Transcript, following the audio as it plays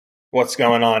What's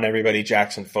going on, everybody?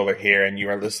 Jackson Fuller here, and you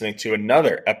are listening to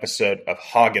another episode of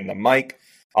Hoggin the Mic.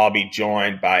 I'll be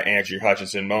joined by Andrew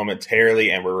Hutchinson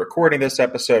momentarily, and we're recording this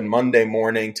episode Monday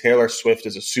morning. Taylor Swift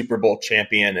is a Super Bowl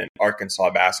champion, and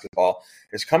Arkansas basketball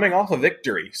is coming off a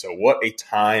victory. So what a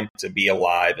time to be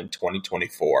alive in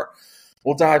 2024.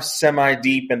 We'll dive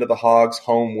semi-deep into the Hogs'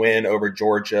 home win over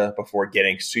Georgia before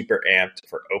getting super amped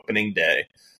for opening day.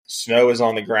 Snow is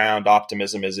on the ground,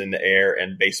 optimism is in the air,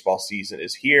 and baseball season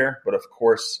is here. But of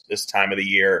course, this time of the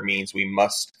year means we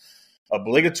must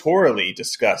obligatorily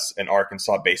discuss an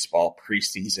Arkansas baseball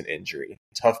preseason injury.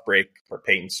 Tough break for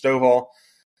Peyton Stovall.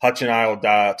 Hutch and I will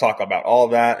talk about all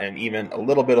that and even a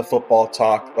little bit of football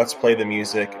talk. Let's play the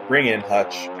music, bring in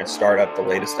Hutch, and start up the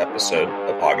latest episode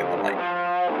of Hoggin the Mic.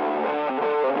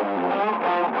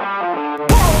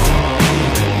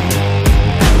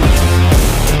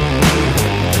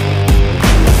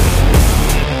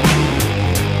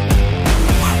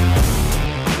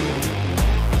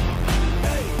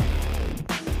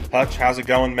 Hutch, how's it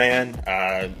going, man?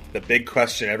 The big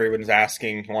question everyone's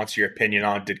asking, wants your opinion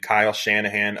on, did Kyle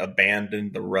Shanahan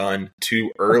abandon the run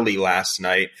too early last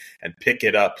night and pick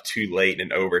it up too late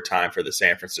in overtime for the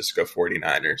San Francisco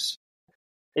 49ers?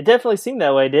 It definitely seemed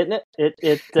that way, didn't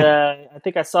it? I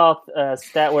think I saw a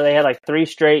stat where they had like three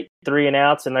straight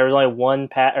 3-and-outs, and there was only one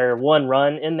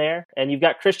run in there. And you've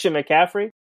got Christian McCaffrey.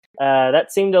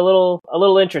 That seemed a little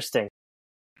interesting.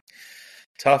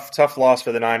 Tough loss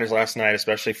for the Niners last night,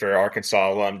 especially for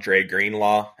Arkansas alum Dre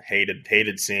Greenlaw.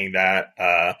 Hated seeing that.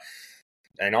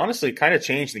 And honestly, kind of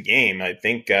changed the game. I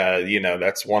think,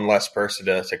 that's one less person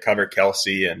to cover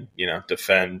Kelsey and,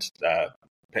 defend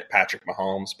Patrick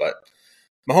Mahomes. But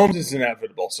Mahomes is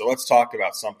inevitable. So let's talk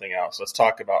about something else. Let's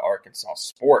talk about Arkansas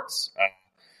sports.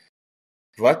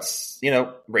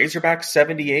 Razorbacks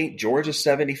 78, Georgia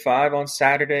 75 on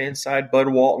Saturday inside Bud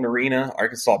Walton Arena.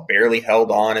 Arkansas barely held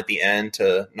on at the end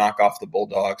to knock off the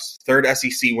Bulldogs. Third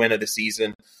SEC win of the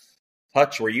season.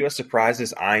 Hutch, were you as surprised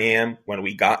as I am when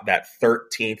we got that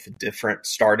 13th different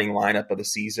starting lineup of the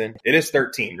season? It is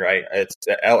 13, right? It's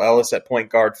Ellis at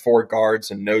point guard, 4 guards,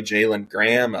 and no Jalen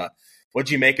Graham. What'd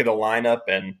you make of the lineup?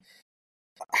 And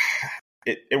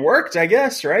it worked, I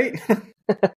guess, right?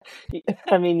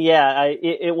 I mean, yeah,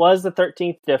 it was the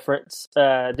 13th different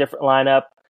lineup,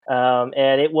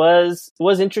 and it was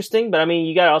interesting. But I mean,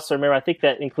 you got to also remember, I think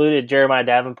that included Jeremiah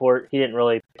Davenport. He didn't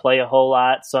really play a whole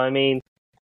lot, so I mean,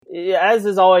 as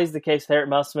is always the case with Eric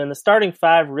Musselman, the starting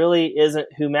 5 really isn't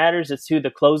who matters; it's who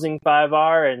the closing 5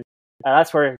 are, and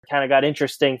that's where it kind of got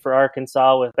interesting for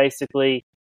Arkansas with basically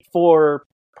 4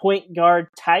 point guard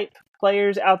type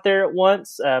players out there at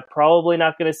once. Probably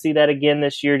not going to see that again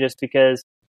this year, just because,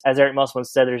 as Eric Musselman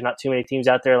said, there's not too many teams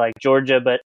out there like Georgia.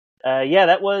 But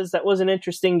that was an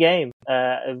interesting game.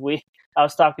 I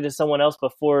was talking to someone else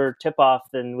before tip off,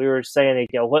 and we were saying,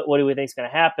 what do we think is going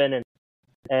to happen?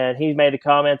 And he made the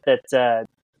comment that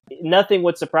nothing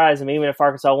would surprise him, even if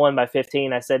Arkansas won by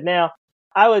 15. I said, now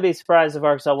I would be surprised if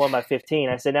Arkansas won by 15.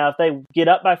 I said, now if they get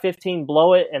up by 15,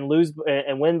 blow it, and lose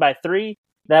and win by 3.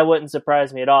 That wouldn't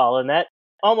surprise me at all. And that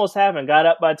almost happened. Got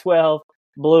up by 12,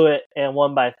 blew it, and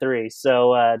won by 3.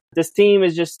 So this team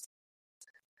is just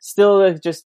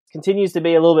continues to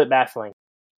be a little bit baffling.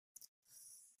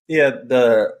 Yeah,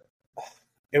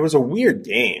 it was a weird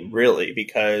game, really,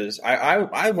 because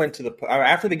I went to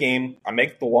after the game, I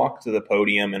make the walk to the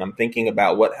podium, and I'm thinking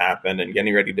about what happened and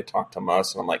getting ready to talk to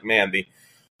Muss. And I'm like, man, the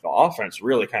offense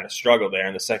really kind of struggled there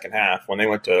in the second half when they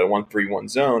went to 1-3-1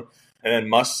 zone. And then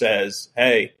Muss says,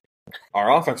 hey,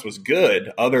 our offense was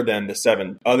good other than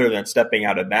stepping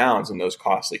out of bounds and those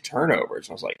costly turnovers.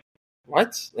 And I was like,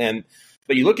 what?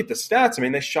 But you look at the stats, I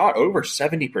mean, they shot over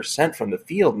 70% from the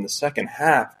field in the second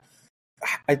half.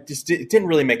 It didn't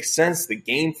really make sense, the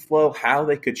game flow, how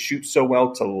they could shoot so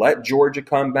well to let Georgia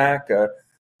come back.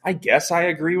 I guess I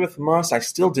agree with Muss. I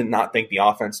still did not think the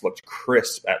offense looked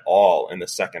crisp at all in the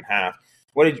second half.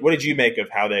 What did you make of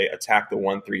how they attacked the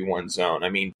 1-3-1 zone? I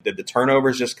mean, did the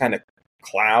turnovers just kind of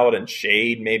cloud and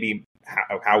shade maybe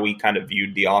how we kind of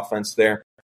viewed the offense there?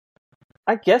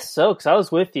 I guess so, because I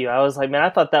was with you. I was like, man, I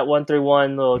thought that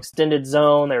 1-3-1 little extended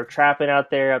zone, they were trapping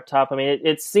out there up top. I mean,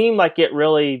 it seemed like it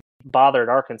really bothered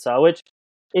Arkansas, which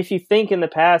if you think in the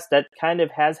past, that kind of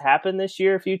has happened this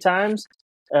year a few times.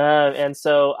 And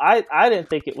so I didn't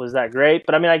think it was that great.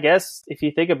 But I mean, I guess if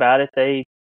you think about it, they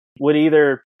would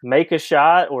either make a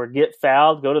shot or get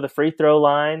fouled, go to the free throw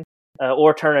line,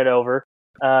 or turn it over.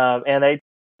 And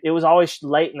it was always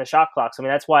late in the shot clocks. I mean,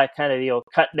 that's why it kind of,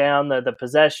 cut down the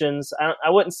possessions.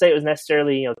 I wouldn't say it was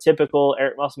necessarily, typical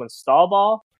Eric Musselman stall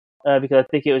ball, because I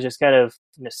think it was just kind of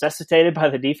necessitated by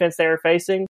the defense they were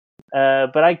facing.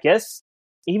 But I guess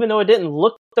even though it didn't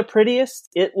look the prettiest,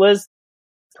 it was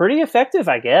pretty effective,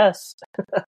 I guess.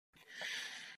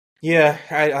 Yeah,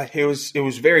 it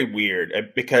was very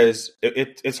weird because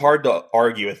it's hard to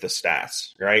argue with the stats,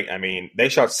 right? I mean, they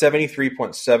shot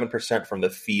 73.7% from the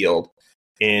field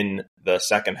in the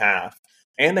second half,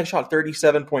 and they shot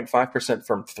 37.5%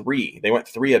 from three. They went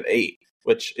 3 of 8,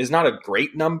 which is not a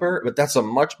great number, but that's a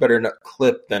much better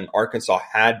clip than Arkansas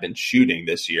had been shooting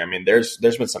this year. I mean, there's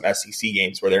been some SEC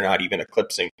games where they're not even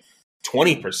eclipsing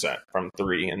 20% from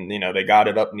three, and they got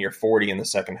it up near 40 in the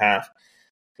second half.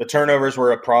 The turnovers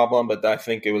were a problem, but I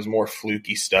think it was more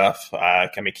fluky stuff.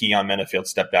 Keon Menifield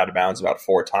stepped out of bounds about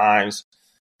 4 times.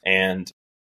 And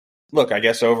look, I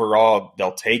guess overall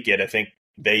they'll take it. I think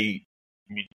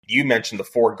you mentioned the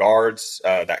 4 guards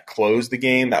that closed the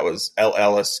game. That was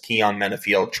Ellis, Keon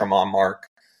Menifield, Tremont Mark,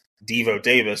 Devo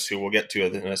Davis, who we'll get to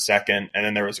in a second. And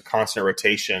then there was a constant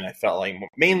rotation, I felt like,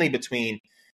 mainly between,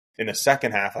 in the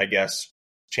second half, I guess,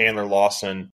 Chandler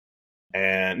Lawson,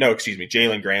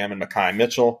 Jalen Graham and Mekhi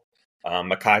Mitchell.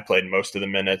 Mekhi played most of the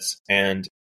minutes, and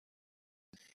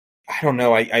I don't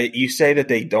know. You say that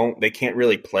they can't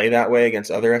really play that way against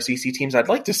other SEC teams. I'd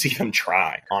like to see them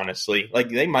try, honestly. Like,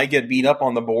 they might get beat up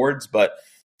on the boards, but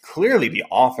clearly the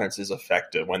offense is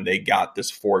effective when they got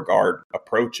this 4-guard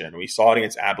approach in. We saw it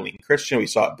against Abilene Christian. We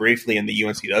saw it briefly in the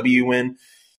UNCW win.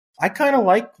 I kind of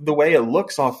like the way it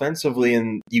looks offensively,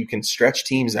 and you can stretch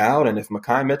teams out. And if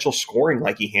Mekhi Mitchell's scoring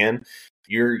like he can,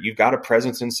 you've got a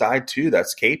presence inside too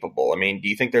that's capable. I mean, do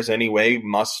you think there's any way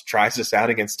Muss tries this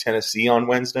out against Tennessee on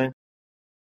Wednesday?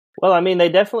 Well, I mean, they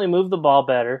definitely moved the ball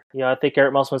better. I think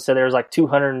Eric Musselman said there was like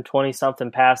 220 something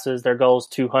passes. Their goal is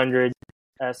 200,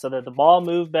 so that the ball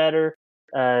moved better.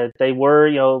 They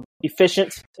were,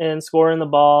 efficient in scoring the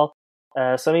ball.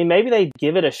 So, I mean, maybe they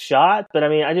give it a shot, but I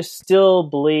mean, I just still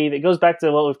believe it goes back to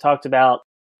what we've talked about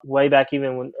way back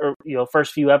even when,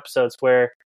 first few episodes,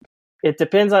 where it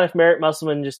depends on if Merritt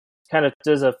Musselman just kind of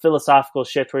does a philosophical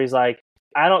shift where he's like,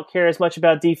 I don't care as much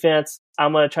about defense.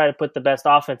 I'm going to try to put the best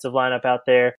offensive lineup out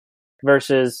there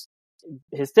versus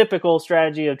his typical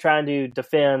strategy of trying to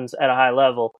defend at a high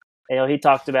level. He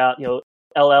talked about,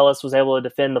 Ellis was able to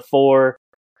defend the 4.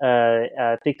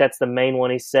 I think that's the main one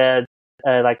he said.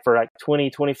 For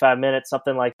 20, 25 minutes,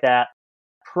 something like that.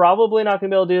 Probably not going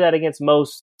to be able to do that against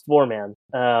most 4-men.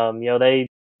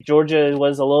 Georgia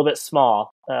was a little bit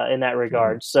small in that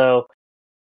regard. Mm-hmm. So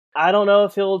I don't know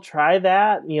if he'll try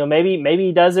that. Maybe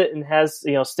he does it and has,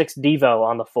 sticks Devo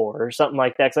on the 4 or something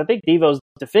like that. Because I think Devo's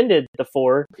defended the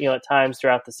 4, at times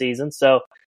throughout the season. So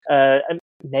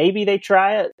maybe they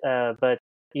try it. But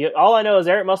all I know is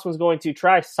Eric Musselman's going to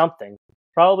try something.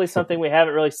 Probably something we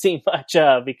haven't really seen much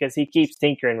of because he keeps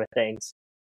tinkering with things.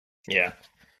 Yeah,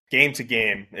 game to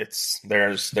game,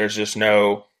 there's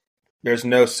no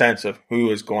sense of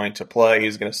who is going to play,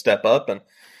 who's going to step up, and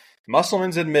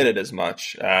Musselman's admitted as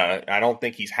much. I don't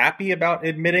think he's happy about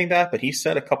admitting that, but he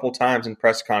said a couple times in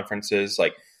press conferences,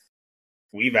 like,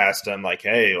 we've asked him, like,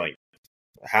 hey, like,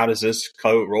 how does this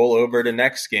coat roll over to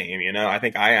next game? I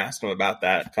think I asked him about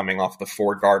that coming off the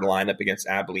 4-guard lineup against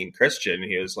Abilene Christian, and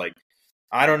he was like,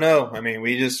 I don't know. I mean,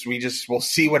 we'll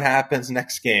see what happens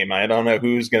next game. I don't know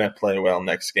who's going to play well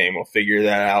next game. We'll figure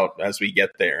that out as we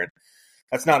get there. And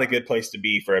that's not a good place to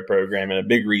be for a program, and a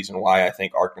big reason why I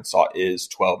think Arkansas is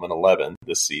 12-11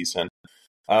 this season.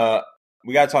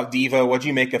 We got to talk Devo. What'd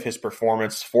you make of his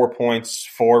performance? 4 points,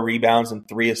 4 rebounds, and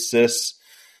 3 assists.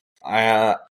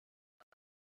 You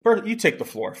take the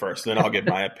floor first, then I'll give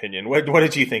my opinion. What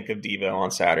did you think of Devo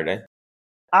on Saturday?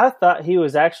 I thought he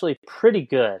was actually pretty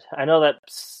good. I know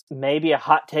that's maybe a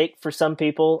hot take for some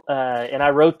people, and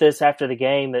I wrote this after the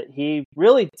game that he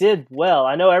really did well.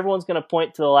 I know everyone's going to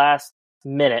point to the last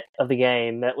minute of the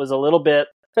game that was a little bit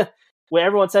where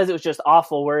everyone says it was just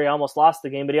awful, where he almost lost the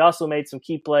game, but he also made some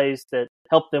key plays that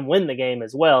helped them win the game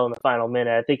as well in the final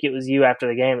minute. I think it was you after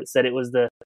the game that said it was the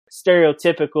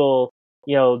stereotypical,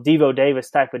 Devo Davis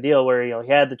type of deal where, he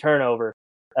had the turnover.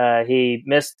 He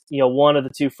missed, one of the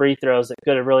 2 free throws that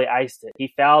could have really iced it.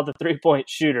 He fouled the 3-point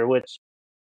shooter, which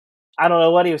I don't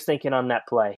know what he was thinking on that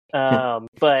play.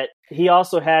 But he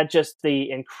also had just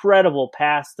the incredible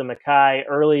pass to Mekhi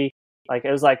early. Like,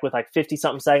 it was like with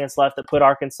 50-something seconds left that put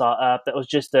Arkansas up. That was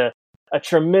just a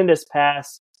tremendous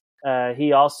pass.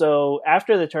 He also,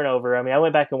 after the turnover, I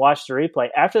went back and watched the replay.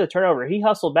 After the turnover, he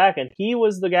hustled back, and he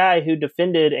was the guy who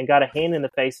defended and got a hand in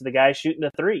the face of the guy shooting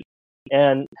the 3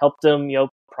 and helped him,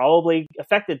 probably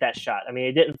affected that shot.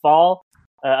 It didn't fall.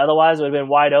 Otherwise, it would have been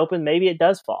wide open. Maybe it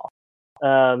does fall.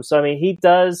 So, he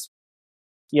does,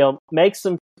 make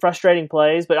some frustrating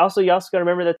plays, but also you also got to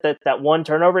remember that one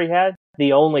turnover he had,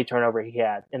 the only turnover he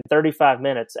had in 35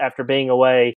 minutes after being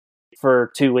away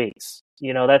for 2 weeks.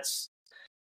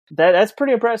 That's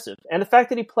pretty impressive. And the fact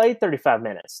that he played 35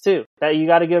 minutes too, that you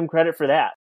got to give him credit for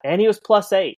that. And he was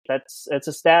 +8. It's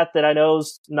a stat that I know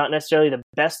is not necessarily the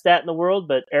best stat in the world,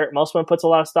 but Eric Musselman puts a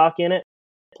lot of stock in it.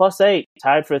 +8,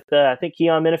 tied with I think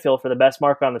Keon Minifield for the best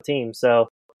mark on the team. So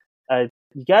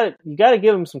you got to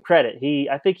give him some credit.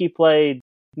 I think he played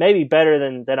maybe better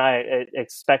than I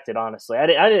expected. Honestly, I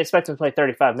didn't expect him to play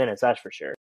 35 minutes. That's for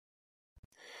sure.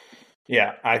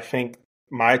 Yeah, I think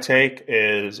my take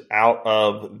is out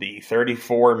of the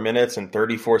 34 minutes and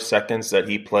 34 seconds that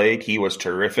he played, he was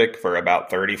terrific for about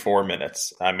 34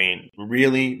 minutes. I mean,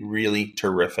 really, really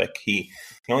terrific. He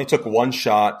only took one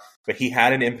shot, but he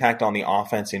had an impact on the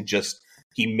offense and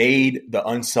he made the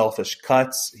unselfish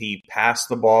cuts. He passed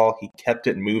the ball. He kept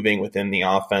it moving within the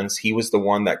offense. He was the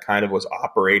one that kind of was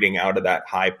operating out of that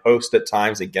high post at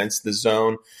times against the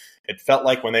zone. It felt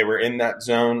like when they were in that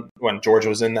zone, when Georgia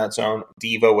was in that zone,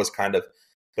 Devo was kind of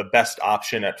the best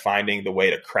option at finding the way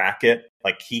to crack it.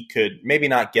 Like he could maybe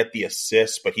not get the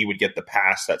assist, but he would get the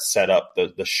pass that set up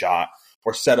the shot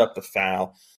or set up the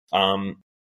foul.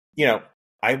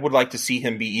 I would like to see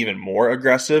him be even more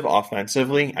aggressive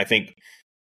offensively. I think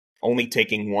only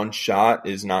taking one shot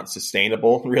is not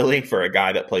sustainable really for a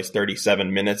guy that plays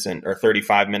 37 minutes or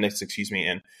 35 minutes,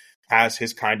 and has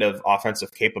his kind of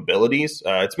offensive capabilities.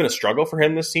 It's been a struggle for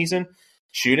him this season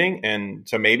shooting. And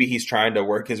so maybe he's trying to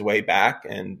work his way back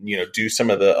and, do some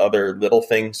of the other little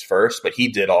things first, but he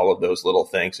did all of those little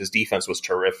things. His defense was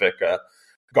terrific,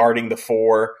 guarding the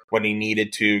 4 when he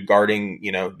needed to, guarding,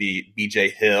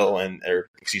 the Hill and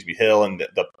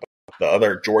the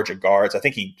other Georgia guards. I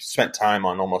think he spent time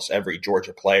on almost every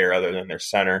Georgia player other than their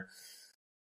center.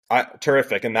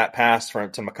 Terrific. And that pass to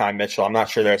Mekhi Mitchell, I'm not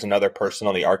sure there's another person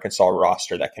on the Arkansas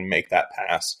roster that can make that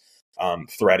pass,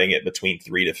 threading it between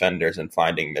 3 defenders and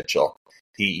finding Mitchell.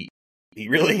 He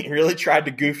really, really tried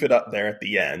to goof it up there at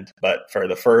the end, but for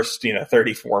the first,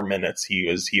 34 minutes,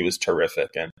 he was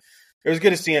terrific. And it was good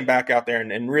to see him back out there.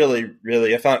 And really,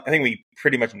 really, I think we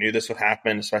pretty much knew this would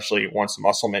happen, especially once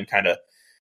Musselman kind of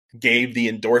gave the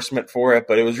endorsement for it,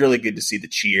 but it was really good to see the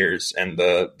cheers and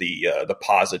the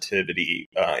positivity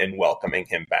in welcoming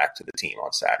him back to the team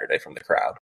on Saturday from the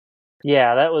crowd.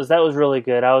 Yeah, that was really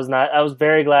good. I was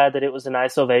very glad that it was a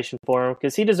nice ovation for him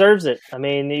because he deserves it. I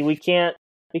mean, we can't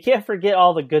forget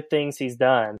all the good things he's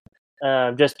done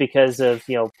just because of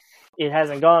it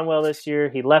hasn't gone well this year.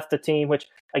 He left the team, which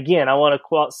again I want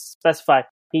to specify.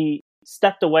 He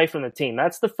stepped away from the team.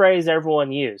 That's the phrase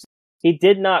everyone used. He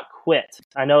did not quit.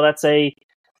 I know that's the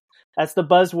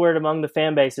buzzword among the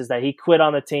fan bases that he quit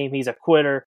on the team. He's a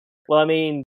quitter. Well, I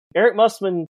mean, Eric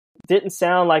Musselman didn't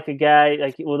sound like a guy,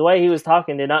 the way he was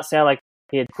talking did not sound like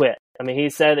he had quit. I mean, he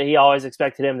said that he always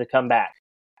expected him to come back.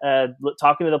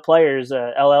 Talking to the players,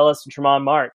 Ellis and Tremont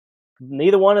Mark,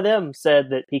 neither one of them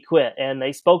said that he quit, and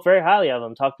they spoke very highly of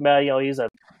him, talking about, he's a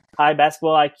high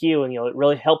basketball IQ, and, it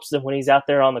really helps him when he's out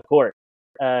there on the court.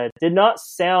 Did not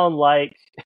sound like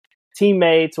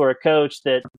teammates or a coach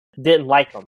that didn't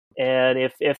like him. And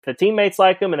if the teammates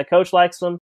like him and the coach likes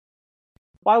him,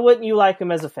 why wouldn't you like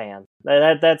him as a fan?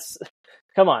 That's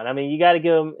come on. I mean, you got to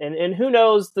give him, and who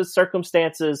knows the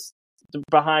circumstances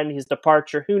behind his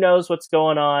departure? Who knows what's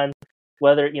going on?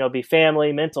 Whether it be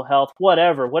family, mental health,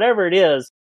 whatever it is,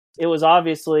 it was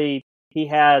obviously he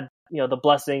had the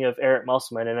blessing of Eric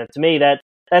Musselman, and to me that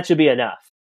should be enough.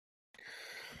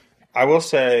 I will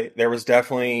say there was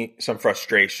definitely some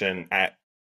frustration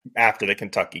after the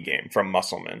Kentucky game from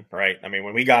Musselman, right? I mean,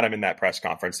 when we got him in that press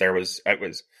conference,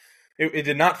 it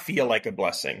did not feel like a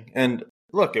blessing. And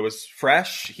look, it was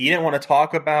fresh. He didn't want to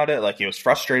talk about it. Like, he was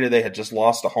frustrated. They had just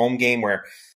lost a home game where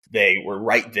they were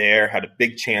right there, had a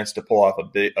big chance to pull off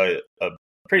a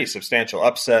pretty substantial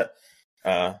upset.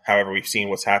 However, we've seen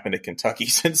what's happened to Kentucky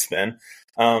since then.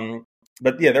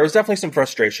 But yeah, there was definitely some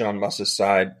frustration on Muss's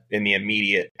side in the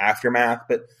immediate aftermath.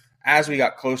 But as we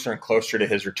got closer and closer to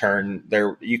his return,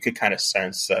 you could kind of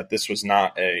sense that this was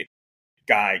not a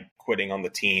guy quitting on the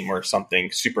team or something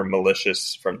super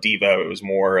malicious from Devo. It was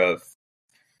more of,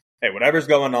 hey, whatever's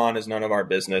going on is none of our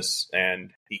business.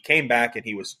 And he came back and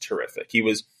he was terrific. He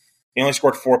only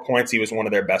scored 4 points. He was one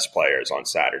of their best players on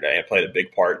Saturday and played a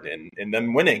big part in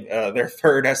them winning their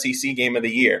third SEC game of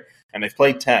the year. And they've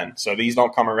played 10. So these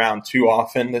don't come around too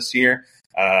often this year.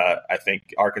 I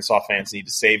think Arkansas fans need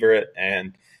to savor it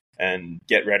and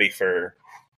get ready for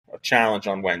a challenge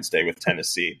on Wednesday with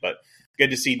Tennessee. But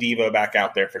good to see Devo back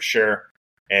out there for sure.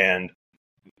 And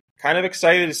kind of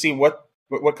excited to see what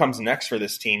comes next for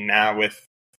this team now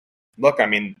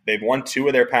they've won 2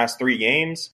 of their past 3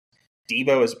 games.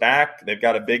 Devo is back. They've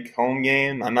got a big home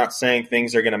game. I'm not saying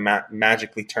things are going to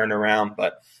magically turn around,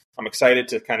 but I'm excited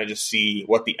to kind of just see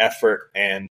what the effort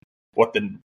and what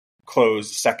the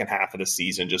closed second half of the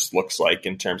season just looks like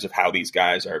in terms of how these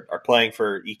guys are playing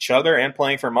for each other and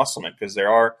playing for Musselman, because there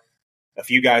are a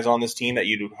few guys on this team that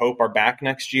you'd hope are back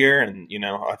next year. And,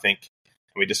 I think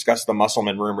we discussed the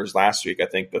Musselman rumors last week. I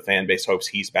think the fan base hopes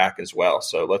he's back as well.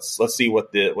 So let's see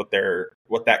what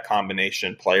that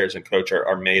combination players and coach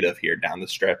are made of here down the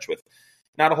stretch, with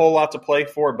not a whole lot to play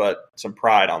for, but some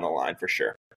pride on the line for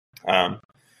sure.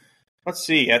 Let's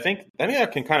see. I think I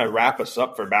can kind of wrap us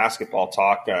up for basketball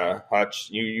talk. Hutch,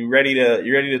 you ready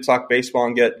to talk baseball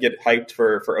and get hyped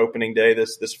for opening day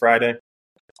this Friday?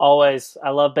 Always.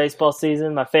 I love baseball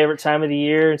season. My favorite time of the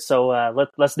year. So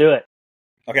let's do it.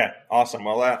 Okay, awesome.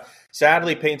 Well,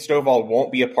 sadly, Peyton Stovall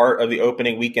won't be a part of the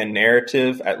opening weekend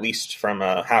narrative, at least from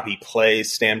a how he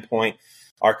plays standpoint.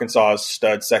 Arkansas's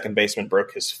stud second baseman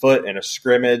broke his foot in a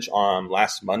scrimmage on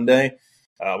last Monday.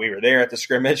 We were there at the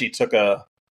scrimmage. He took a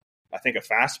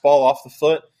fastball off the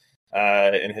foot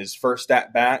in his first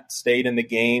at bat, stayed in the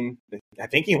game. I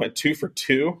think he went 2 for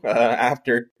 2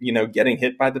 after getting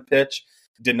hit by the pitch.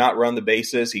 Did not run the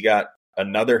bases. He got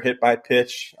another hit by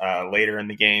pitch later in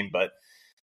the game, but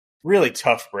really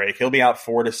tough break. He'll be out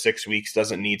 4 to 6 weeks.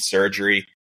 Doesn't need surgery.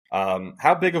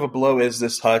 How big of a blow is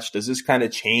this, Hutch? Does this kind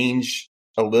of change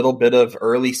a little bit of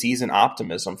early season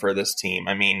optimism for this team?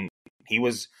 I mean, he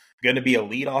was going to be a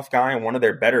leadoff guy and one of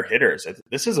their better hitters.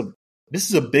 This is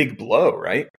a big blow,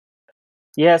 right?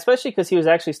 Yeah, especially because he was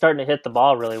actually starting to hit the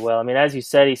ball really well. I mean, as you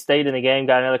said, he stayed in the game,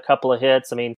 got another couple of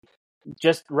hits. I mean,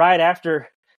 just right after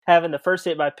having the first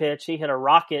hit by pitch, he hit a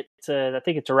rocket to, I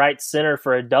think it's right center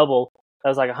for a double. That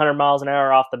was like 100 miles an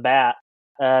hour off the bat.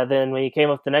 Then when he came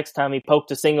up the next time, he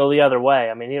poked a single the other way.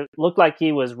 I mean, it looked like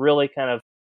he was really kind of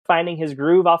finding his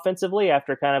groove offensively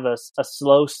after kind of a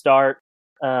slow start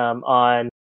on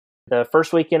the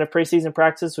first weekend of preseason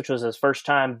practice, which was his first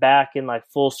time back in like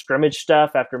full scrimmage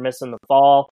stuff after missing the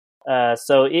fall.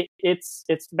 So it's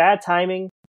bad timing.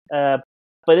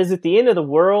 But is it the end of the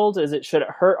world? Should it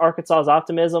hurt Arkansas's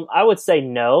optimism? I would say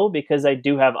no, because they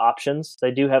do have options.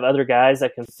 They do have other guys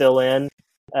that can fill in.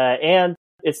 And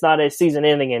it's not a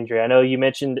season-ending injury. I know you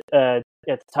mentioned at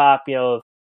the top,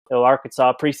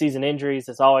 Arkansas preseason injuries.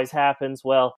 This always happens.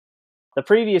 Well, the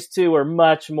previous two were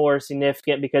much more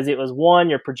significant because it was, one,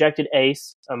 your projected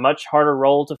ace, a much harder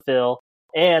role to fill,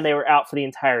 and they were out for the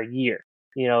entire year.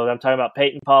 I'm talking about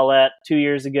Peyton Paulette 2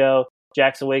 years ago,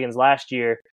 Jackson Wiggins last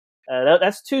year.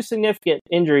 That's two significant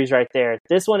injuries right there.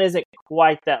 This one isn't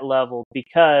quite that level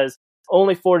because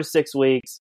only 4 to 6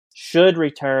 weeks, should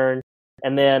return,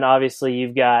 and then obviously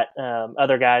you've got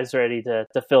other guys ready to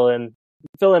fill in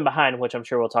behind, which I'm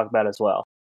sure we'll talk about as well.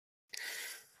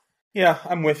 Yeah,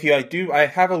 I'm with you. I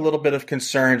have a little bit of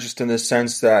concern just in the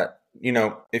sense that,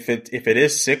 if it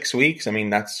is 6 weeks, I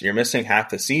mean, you're missing half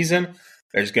the season.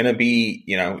 There's going to be,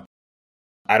 you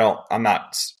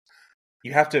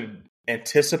have to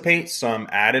anticipate some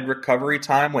added recovery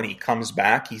time when he comes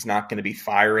back. He's not going to be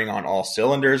firing on all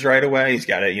cylinders right away. He's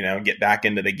got to, get back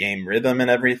into the game rhythm and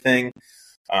everything.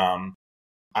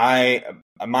 My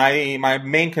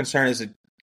main concern is that,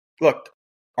 look,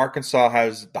 Arkansas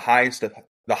has the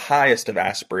highest of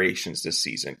aspirations this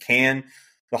season. Can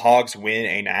the Hogs win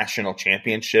a national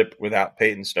championship without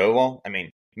Peyton Stovall? I mean,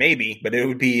 maybe, but it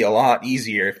would be a lot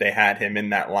easier if they had him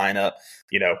in that lineup,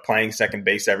 playing second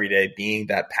base every day, being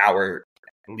that power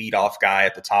leadoff guy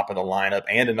at the top of the lineup,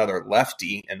 and another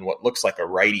lefty in what looks like a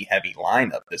righty-heavy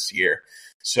lineup this year.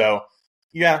 So,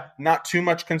 yeah, not too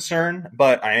much concern,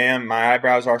 but my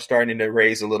eyebrows are starting to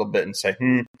raise a little bit and say,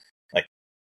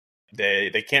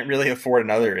 They can't really afford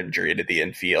another injury to the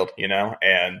infield,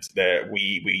 and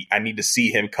I need to see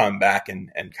him come back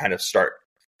and kind of start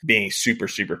being super,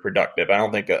 super productive. I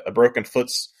don't think a broken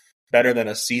foot's better than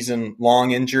a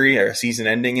season-long injury or a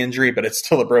season-ending injury, but it's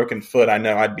still a broken foot. I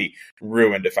know I'd be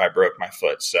ruined if I broke my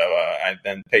foot. So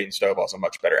then Peyton Stovall's a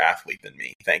much better athlete than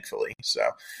me, thankfully. So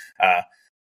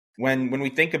when we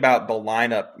think about the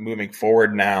lineup moving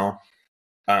forward now,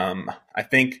 I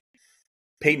think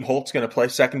Peyton Holt's going to play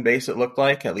second base, it looked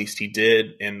like. At least he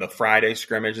did in the Friday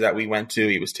scrimmage that we went to.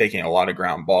 He was taking a lot of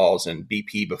ground balls and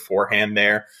BP beforehand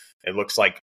there. It looks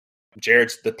like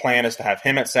the plan is to have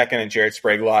him at second and Jared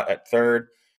Sprague-Lott at third.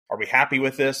 Are we happy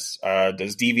with this?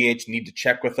 Does DVH need to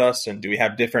check with us? And do we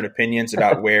have different opinions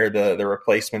about where the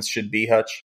replacements should be,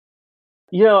 Hutch?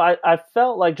 I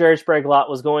felt like Jared Sprague-Lott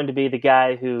was going to be the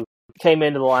guy who came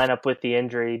into the lineup with the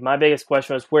injury. My biggest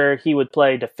question was where he would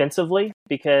play defensively,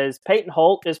 because Peyton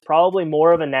Holt is probably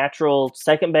more of a natural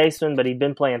second baseman, but he'd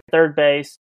been playing third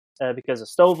base because of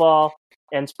Stovall.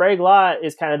 And Sprague-Lott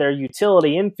is kind of their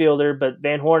utility infielder, but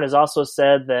Van Horn has also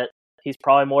said that he's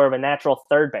probably more of a natural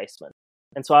third baseman.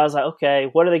 And so I was like, okay,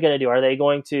 what are they going to do? Are they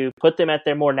going to put them at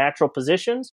their more natural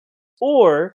positions?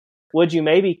 Or would you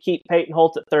maybe keep Peyton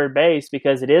Holt at third base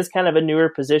because it is kind of a newer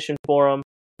position for him?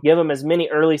 Give him as many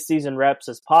early season reps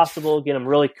as possible, get him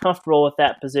really comfortable with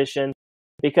that position,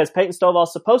 because Peyton Stovall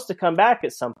is supposed to come back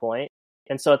at some point.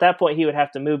 And so at that point, he would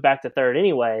have to move back to third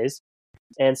anyways.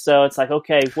 And so it's like,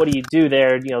 okay, what do you do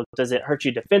there? Does it hurt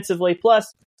you defensively?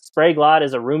 Plus, Sprague Lott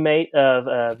is a roommate of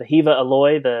Vahiva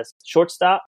Aloy, the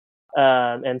shortstop.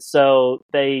 And so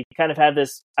they kind of have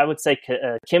this, I would say,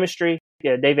 chemistry.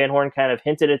 Dave Van Horn kind of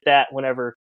hinted at that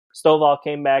whenever Stovall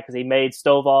came back, because he made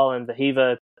Stovall and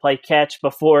Vahiva play catch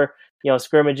before,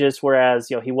 scrimmages, whereas,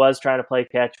 he was trying to play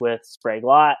catch with Sprague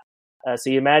Lott. So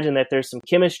you imagine that there's some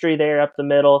chemistry there up the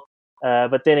middle.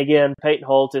 But then again, Peyton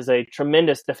Holt is a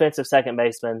tremendous defensive second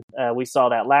baseman. We saw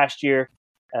that last year.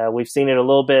 We've seen it a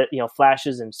little bit,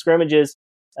 flashes and scrimmages.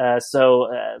 So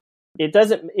it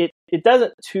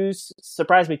doesn't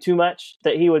surprise me too much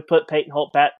that he would put Peyton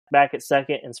Holt back at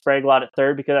second and Sprague Lott at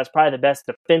third, because that's probably the best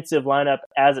defensive lineup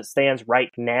as it stands right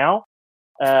now.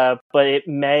 But it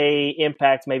may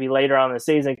impact maybe later on in the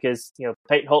season, because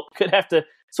Peyton Holt could have to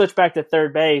switch back to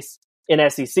third base in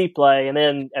SEC play, and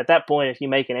then at that point, if you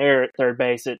make an error at third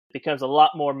base, it becomes a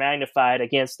lot more magnified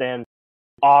against an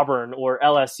Auburn or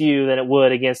LSU than it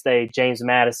would against a James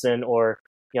Madison or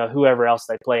whoever else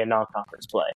they play in non-conference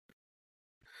play.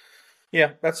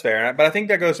 Yeah, that's fair. But I think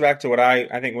that goes back to what I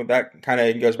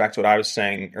was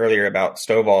saying earlier about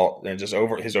Stovall and just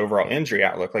over his overall injury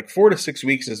outlook. Like 4 to 6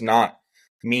 weeks is not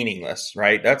meaningless,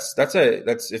 right?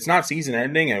 It's not season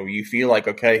ending, and you feel like,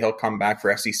 okay, he'll come back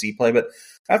for SEC play, but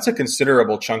that's a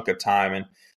considerable chunk of time. And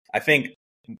I think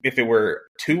if it were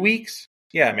 2 weeks,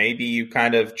 yeah, maybe you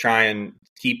kind of try and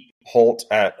keep Holt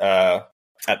at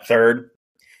third.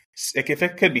 If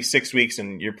it could be 6 weeks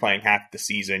and you're playing half the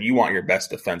season, you want your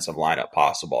best defensive lineup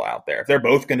possible out there. If they're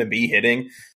both going to be hitting,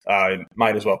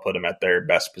 might as well put them at their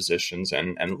best positions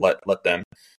and let them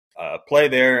play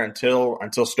there until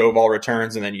Stovall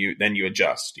returns, and then you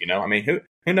adjust. I mean,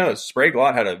 who knows? Sprague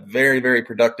Lott had a very, very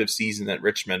productive season at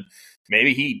Richmond.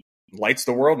 Maybe he lights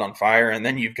the world on fire, and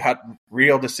then you've got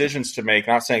real decisions to make.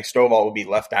 Not saying Stovall will be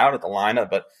left out of the lineup,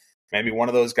 but maybe one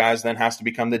of those guys then has to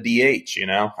become the DH.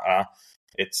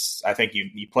 I think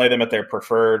you play them at their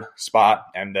preferred spot,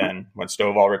 and then when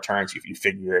Stovall returns, you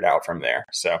figure it out from there.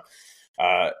 So,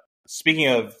 speaking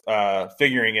of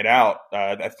figuring it out,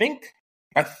 I think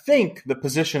the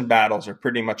position battles are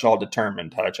pretty much all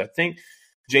determined, Hutch. I think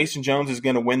Jason Jones is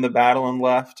going to win the battle in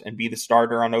left and be the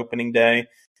starter on opening day.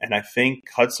 And I think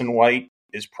Hudson White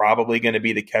is probably going to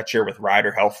be the catcher with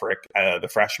Ryder Helfrich, the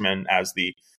freshman, as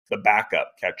the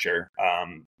backup catcher.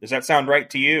 Does that sound right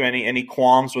to you? Any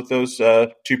qualms with those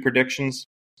two predictions?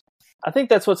 I think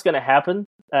that's what's going to happen.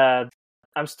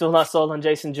 I'm still not sold on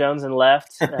Jason Jones in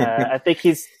left. I think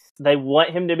they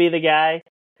want him to be the guy.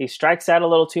 He strikes out a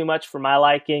little too much for my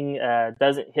liking,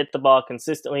 doesn't hit the ball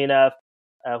consistently enough.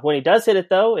 When he does hit it,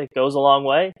 though, it goes a long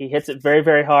way. He hits it very,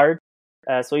 very hard.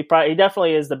 So he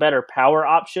definitely is the better power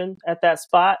option at that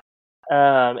spot.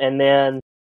 And then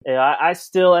I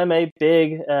still am a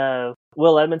big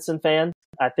Will Edmondson fan.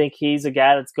 I think he's a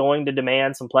guy that's going to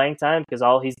demand some playing time, because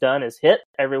all he's done is hit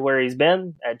everywhere he's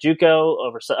been at JUCO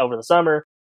over the summer,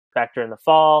 back during the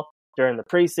fall, during the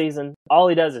preseason. All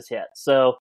he does is hit.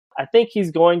 So I think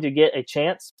he's going to get a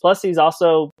chance. Plus, he's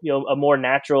also a more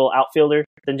natural outfielder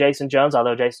than Jason Jones,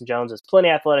 although Jason Jones is plenty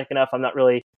athletic enough. I'm not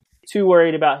really too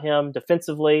worried about him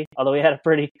defensively, although he had a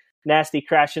pretty nasty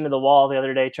crash into the wall the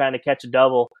other day trying to catch a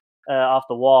double off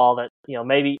the wall that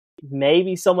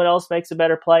maybe someone else makes a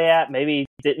better play at. Maybe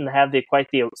didn't have quite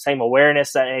the same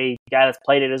awareness that a guy that's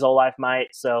played it his whole life might.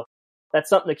 So that's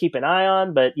something to keep an eye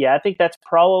on. But yeah, I think that's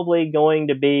probably going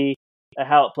to be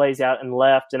how it plays out in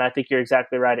left. And I think you're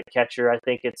exactly right at catcher. I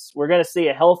think we're going to see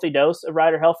a healthy dose of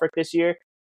Ryder Helfrich this year.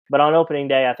 But on opening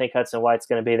day, I think Hudson White's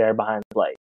going to be there behind the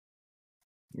plate.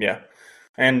 Yeah.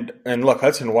 And look,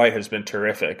 Hudson White has been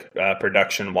terrific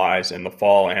production-wise in the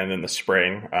fall and in the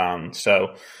spring.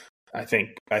 So I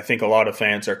think a lot of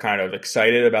fans are kind of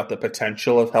excited about the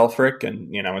potential of Helfrich, and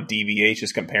when DVH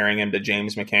is comparing him to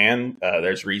James McCann,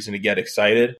 there's reason to get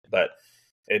excited. But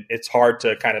it's hard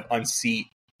to kind of unseat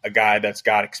a guy that's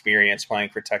got experience playing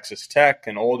for Texas Tech,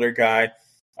 an older guy.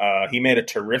 He made a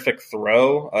terrific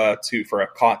throw for a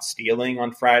caught stealing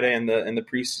on Friday in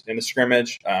the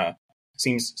scrimmage.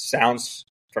 Sounds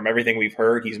from everything we've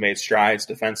heard, he's made strides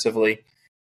defensively.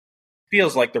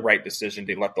 Feels like the right decision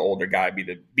to let the older guy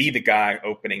be the guy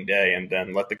opening day, and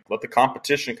then let the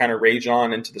competition kind of rage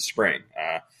on into the spring.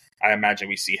 I imagine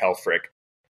we see Helfrich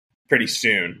pretty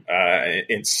soon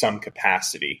in some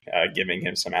capacity, giving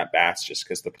him some at bats just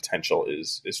because the potential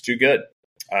is too good.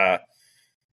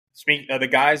 Speaking of the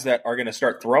guys that are going to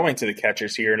start throwing to the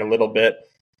catchers here in a little bit,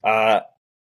 the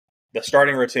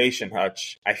starting rotation,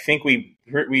 Hutch. I think we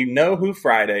know who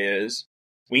Friday is.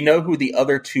 We know who the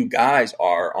other two guys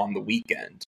are on the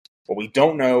weekend. What we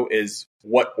don't know is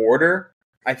what order.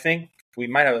 I think we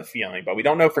might have a feeling, but we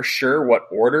don't know for sure what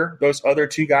order those other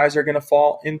two guys are going to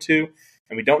fall into.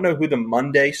 And we don't know who the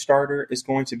Monday starter is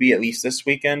going to be, at least this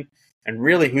weekend, and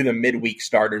really who the midweek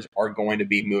starters are going to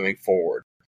be moving forward.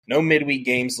 No midweek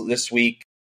games this week.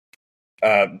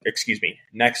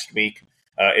 Next week,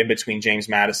 in between James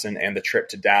Madison and the trip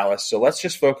to Dallas. So let's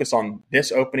just focus on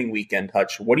this opening weekend,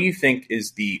 Hutch. What do you think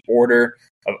is the order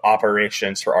of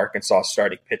operations for Arkansas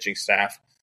starting pitching staff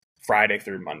Friday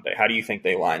through Monday? How do you think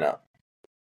they line up?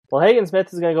 Well, Hagen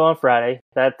Smith is going to go on Friday.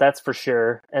 That's for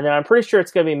sure. And then I'm pretty sure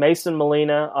it's going to be Mason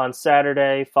Molina on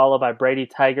Saturday, followed by Brady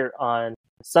Tigert on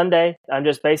Sunday. I'm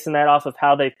just basing that off of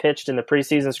how they've pitched in the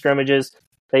preseason scrimmages.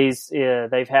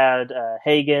 They've had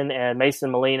Hagen and Mason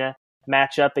Molina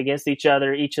match up against each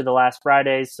other each of the last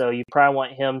Fridays, so you probably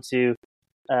want him to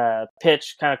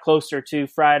pitch kind of closer to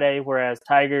Friday, whereas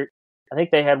Tigert, I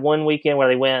think they had one weekend where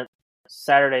they went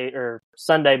Saturday or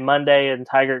Sunday, Monday, and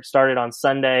Tigert started on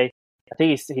Sunday. I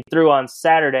think he threw on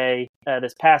Saturday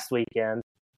this past weekend,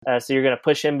 so you're going to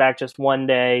push him back just one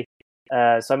day.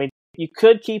 So, I mean, you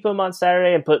could keep him on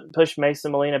Saturday and push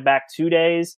Mason Molina back 2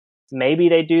 days. Maybe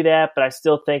they do that, but I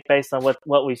still think based on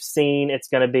what we've seen, it's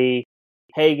going to be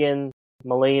Hagen,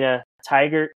 Molina,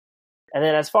 Tigert. And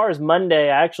then as far as Monday,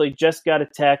 I actually just got a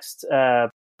text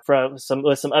with some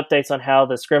updates on how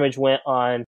the scrimmage went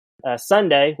on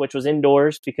Sunday, which was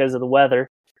indoors because of the weather.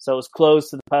 So it was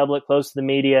closed to the public, closed to the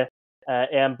media.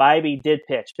 And Bybee did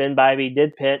pitch. Ben Bybee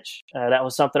did pitch. That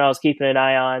was something I was keeping an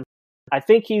eye on. I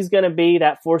think he's going to be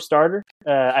that fourth starter.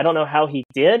 I don't know how he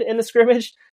did in the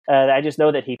scrimmage. I just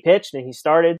know that he pitched and he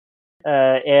started.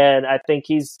 And I think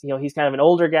he's kind of an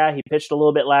older guy. He pitched a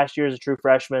little bit last year as a true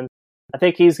freshman. I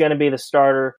think he's going to be the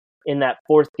starter in that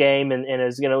fourth game and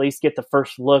is going to at least get the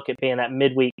first look at being that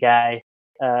midweek guy.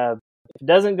 If it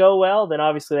doesn't go well, then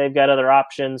obviously they've got other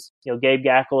options. Gabe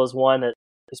Gackle is one that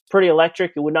is pretty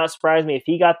electric. It would not surprise me if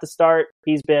he got the start.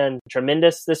 He's been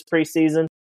tremendous this preseason.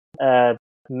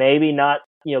 Maybe not,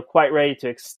 quite ready to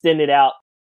extend it out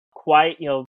quite,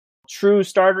 true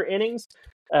starter innings.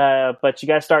 But you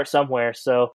got to start somewhere.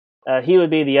 So he would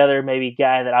be the other maybe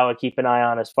guy that I would keep an eye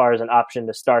on as far as an option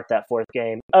to start that fourth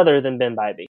game, other than Ben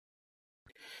Bybee.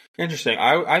 Interesting.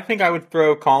 I think I would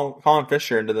throw Colin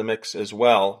Fisher into the mix as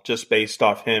well, just based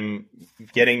off him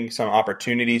getting some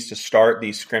opportunities to start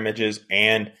these scrimmages,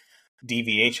 and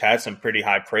DVH had some pretty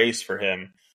high praise for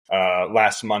him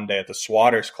last Monday at the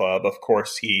Swatters Club. Of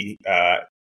course, he,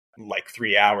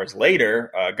 3 hours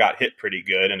later, got hit pretty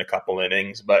good in a couple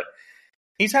innings, but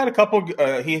he's had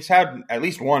he's had at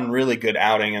least one really good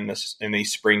outing in the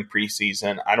spring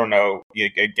preseason. I don't know.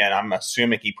 Again, I'm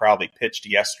assuming he probably pitched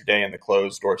yesterday in the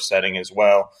closed door setting as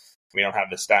well. We don't have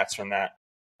the stats from that.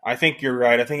 I think you're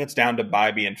right. I think it's down to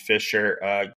Bybee and Fisher.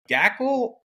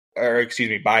 Bybee,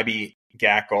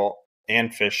 Gackle,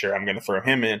 and Fisher. I'm going to throw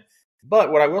him in.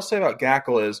 But what I will say about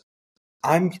Gackle is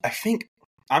I'm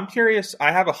curious.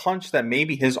 I have a hunch that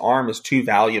maybe his arm is too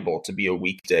valuable to be a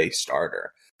weekday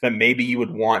starter. That maybe you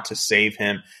would want to save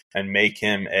him and make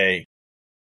him a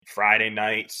Friday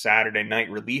night, Saturday night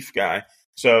relief guy.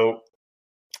 So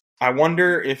I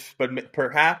wonder but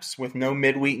perhaps with no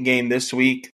midweek game this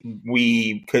week,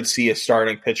 we could see a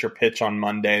starting pitcher pitch on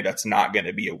Monday that's not going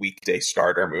to be a weekday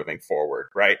starter moving forward,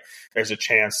 right? There's a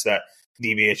chance that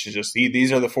DVH is just,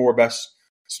 these are the four best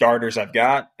starters I've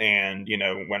got, and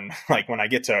when I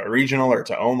get to a regional or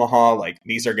to Omaha,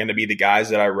 these are going to be the guys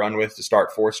that I run with to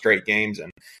start 4 straight games,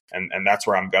 and that's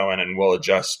where I'm going, and we'll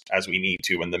adjust as we need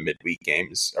to when the midweek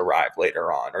games arrive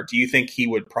later on. Or do you think he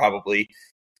would probably,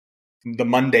 the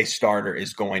Monday starter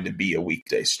is going to be a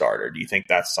weekday starter? Do you think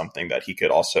that's something that he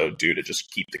could also do to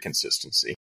just keep the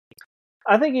consistency?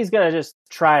 I think he's going to just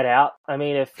try it out. I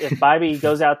mean, if Bybee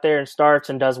goes out there and starts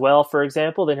and does well, for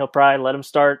example, then he'll probably let him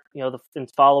start, the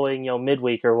following,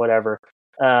 midweek or whatever.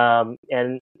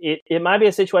 And it might be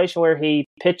a situation where he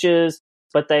pitches,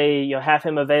 but they, have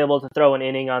him available to throw an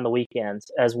inning on the weekends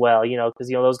as well, because,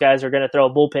 those guys are going to throw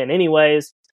a bullpen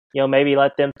anyways. Maybe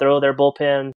let them throw their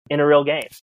bullpen in a real game.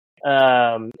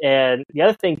 And the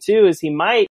other thing too is he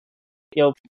might,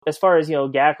 as far as,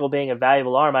 Gackle being a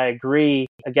valuable arm, I agree,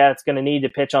 a guy that's going to need to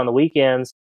pitch on the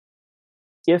weekends.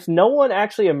 If no one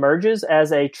actually emerges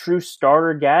as a true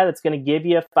starter guy that's going to give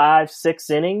you 5-6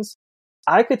 innings,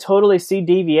 I could totally see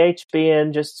DVH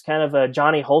being just kind of a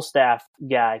Johnny Holstaff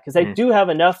guy because they do have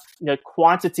enough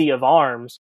quantity of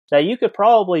arms that you could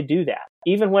probably do that.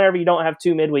 Even whenever you don't have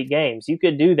 2 midweek games, you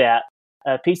could do that.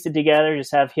 Piece it together,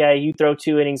 just have, you throw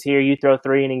 2 innings here, you throw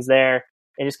 3 innings there,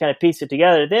 and just kind of piece it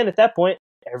together. Then at that point,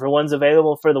 everyone's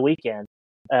available for the weekend.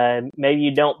 Maybe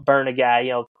you don't burn a guy,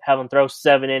 have him throw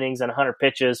 7 innings and 100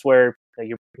 pitches where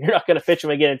you're not going to pitch him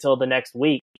again until the next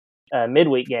week,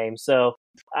 midweek game. So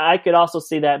I could also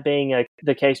see that being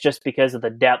the case just because of the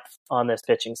depth on this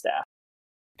pitching staff.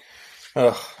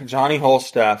 Johnny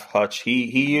Holstaff, Hutch,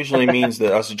 he usually means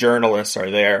that us journalists are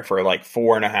there for like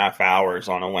 4.5 hours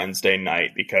on a Wednesday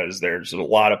night because there's a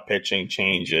lot of pitching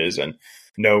changes and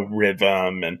no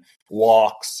rhythm and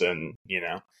walks. And,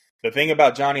 the thing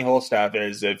about Johnny Holstaff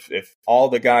is if all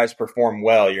the guys perform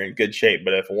well, you're in good shape.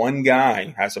 But if one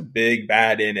guy has a big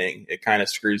bad inning, it kind of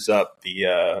screws up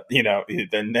the,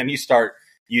 then you start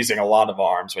using a lot of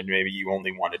arms when maybe you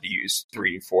only wanted to use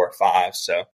 3, 4, 5.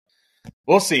 So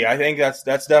we'll see. I think that's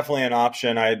definitely an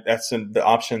option. That's the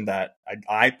option that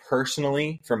I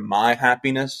personally, for my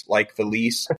happiness, like the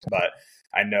least. But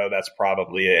I know that's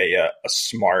probably a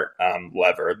smart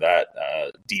lever that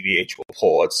DVH will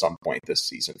pull at some point this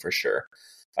season for sure.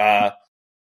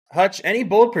 Hutch, any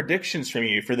bold predictions from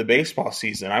you for the baseball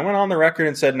season? I went on the record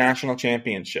and said national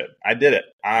championship. I did it.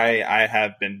 I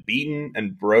have been beaten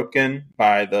and broken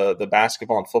by the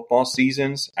basketball and football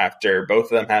seasons after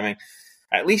both of them having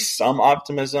at least some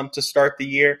optimism to start the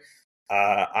year.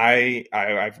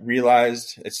 I've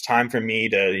realized it's time for me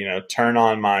to, turn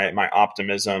on my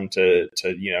optimism to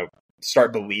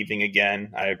start believing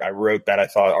again. I wrote that I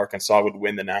thought Arkansas would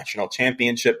win the national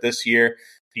championship this year.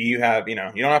 Do you have, you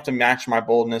don't have to match my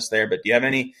boldness there, but do you have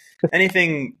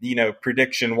anything,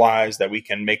 prediction wise that we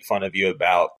can make fun of you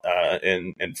about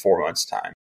in 4 months'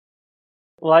 time?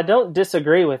 Well, I don't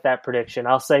disagree with that prediction.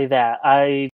 I'll say that.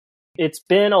 It's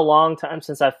been a long time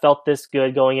since I felt this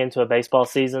good going into a baseball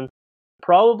season.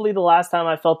 Probably the last time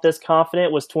I felt this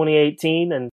confident was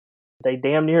 2018, and they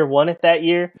damn near won it that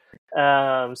year.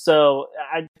 So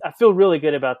I feel really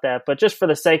good about that. But just for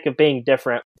the sake of being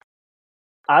different,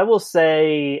 I will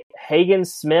say Hagen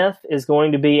Smith is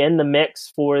going to be in the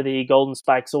mix for the Golden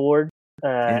Spikes Award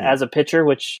as a pitcher,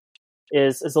 which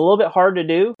is a little bit hard to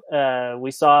do.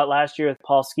 We saw it last year with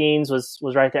Paul Skeens was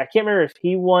right there. I can't remember if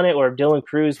he won it or if Dylan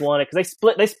Cruz won it because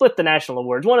they split the national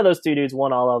awards. One of those two dudes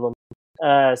won all of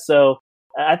them. So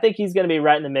I think he's going to be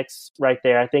right in the mix right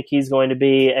there. I think he's going to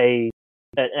be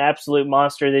an absolute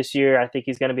monster this year. I think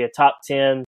he's going to be a top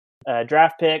 10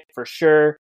 draft pick for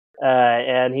sure.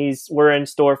 And we're in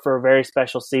store for a very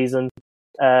special season.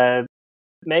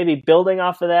 Maybe building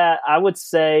off of that, I would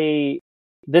say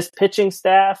this pitching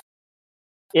staff,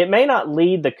 it may not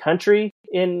lead the country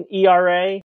in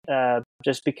ERA,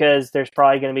 just because there's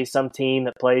probably going to be some team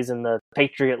that plays in the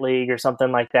Patriot League or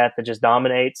something like that just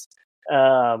dominates.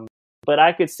 But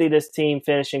I could see this team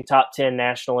finishing top 10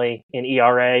 nationally in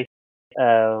ERA.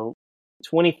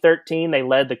 2013, they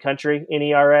led the country in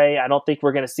ERA. I don't think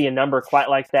we're going to see a number quite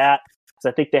like that because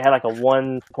I think they had like a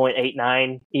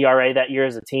 1.89 ERA that year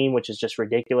as a team, which is just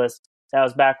ridiculous. That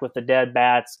was back with the dead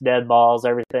bats, dead balls,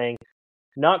 everything.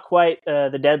 Not quite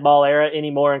the dead ball era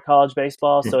anymore in college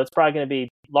baseball, so it's probably going to be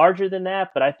larger than that,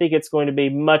 but I think it's going to be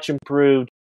much improved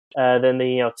than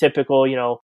the typical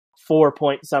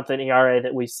 4-point-something ERA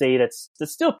that we see. That's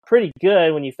still pretty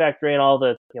good when you factor in all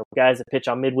the guys that pitch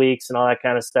on midweeks and all that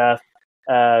kind of stuff.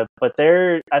 But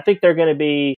I think they're going to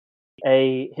be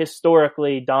a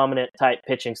historically dominant type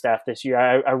pitching staff this year.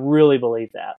 I really believe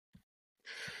that.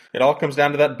 It all comes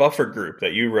down to that buffer group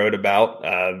that you wrote about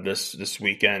this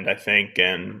weekend, I think,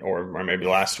 or maybe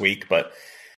last week. But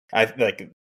I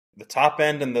like the top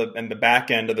end and the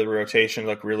back end of the rotation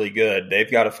look really good.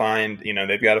 They've got to find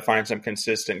some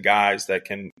consistent guys that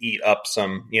can eat up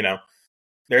some.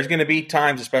 There's going to be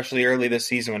times, especially early this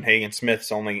season, when Hagen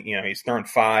Smith's only he's thrown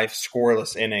 5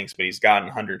 scoreless innings, but he's gotten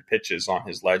 100 pitches on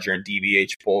his ledger, and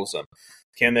DVH pulls him.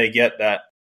 Can they get that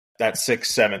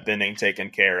 6th, 7th inning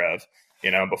taken care of?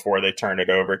 Before they turn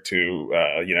it over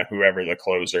to, whoever the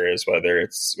closer is, whether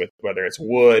it's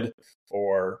Wood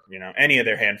or, any of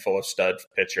their handful of stud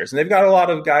pitchers. And they've got a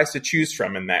lot of guys to choose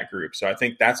from in that group. So I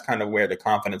think that's kind of where the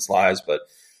confidence lies, but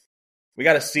we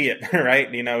got to see it, right?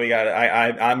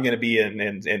 I'm going to be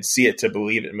in see it to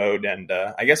believe it mode. And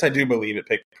I guess I do believe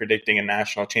it predicting a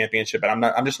national championship, but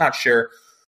I'm just not sure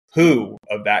who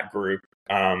of that group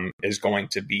is going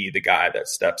to be the guy that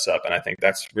steps up. And I think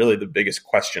that's really the biggest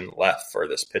question left for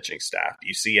this pitching staff. Do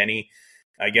you see any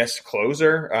I guess,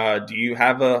 closer. Do you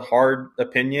have a hard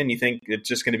opinion? You think it's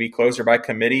just going to be closer by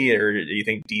committee, or do you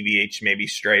think DVH maybe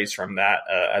strays from that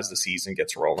as the season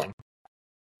gets rolling?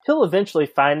 He'll eventually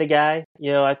find a guy.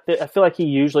 I feel like he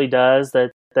usually does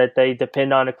that they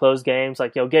depend on to close games.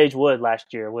 Like, Gage Wood last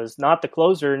year was not the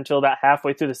closer until about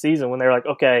halfway through the season when they're like,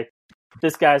 okay,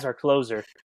 this guy's our closer.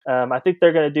 I think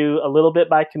they're going to do a little bit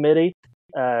by committee,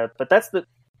 but that's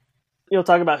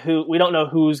talk about who we don't know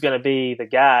who's going to be the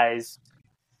guys.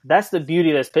 That's the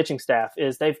beauty of this pitching staff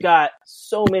is they've got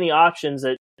so many options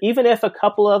that even if a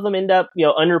couple of them end up,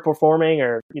 underperforming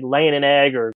or laying an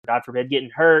egg or God forbid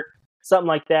getting hurt, something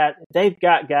like that, they've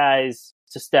got guys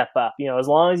to step up. As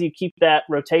long as you keep that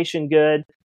rotation good.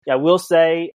 I will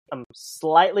say I'm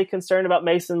slightly concerned about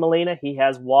Mason Molina. He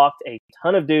has walked a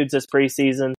ton of dudes this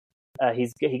preseason.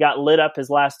 He got lit up his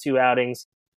last two outings.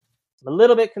 I'm a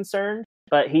little bit concerned,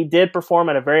 but he did perform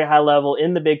at a very high level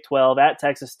in the Big 12 at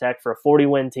Texas Tech for a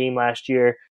 40-win team last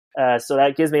year. So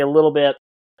that gives me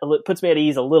puts me at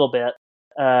ease a little bit.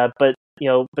 But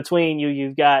between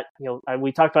you've got,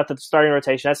 we talked about the starting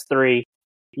rotation. That's three.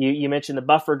 You mentioned the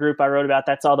buffer group I wrote about.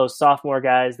 That's all those sophomore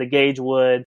guys, the Gage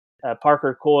Wood,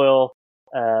 Parker Coyle,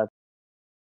 Ben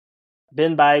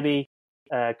Bybee,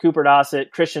 Cooper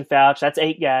Dossett, Christian Fouch. That's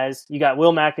 8 guys. You got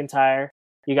Will McIntyre.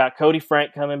 You got Cody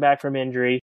Frank coming back from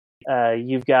injury.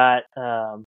 You've got,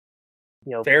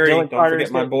 Faraday. Don't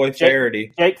forget my boy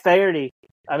Faraday. Jake Faraday.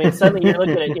 I mean, suddenly you're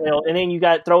looking at, and then you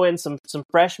got throw in some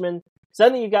freshmen.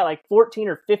 Suddenly you've got like 14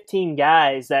 or 15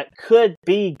 guys that could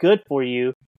be good for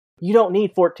you. You don't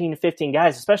need 14 to 15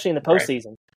 guys, especially in the postseason.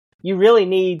 Right. You really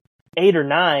need 8 or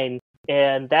 9,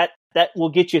 and that will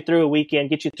get you through a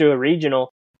weekend, get you through a regional.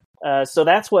 So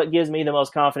that's what gives me the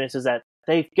most confidence is that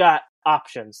they've got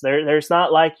options. There's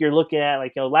not like you're looking at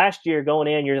last year going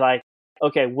in, you're like,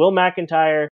 okay, Will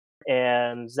McIntyre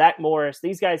and Zach Morris,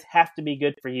 these guys have to be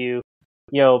good for you.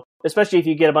 Especially if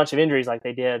you get a bunch of injuries like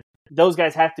they did, those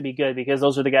guys have to be good because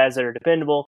those are the guys that are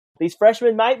dependable. These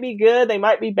freshmen might be good, they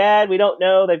might be bad, we don't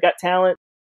know. They've got talent.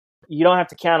 You don't have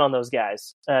to count on those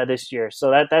guys this year.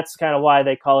 So that's kind of why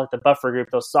they call it the buffer group,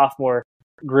 those sophomore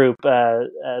group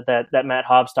that Matt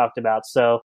Hobbs talked about.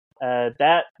 So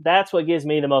that's what gives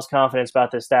me the most confidence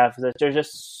about this staff is that there's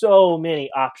just so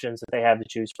many options that they have to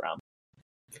choose from.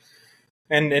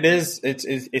 And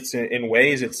it's in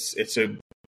ways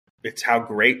it's how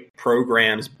great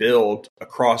programs build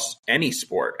across any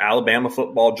sport. Alabama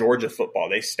football, Georgia football,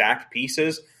 they stack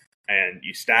pieces, and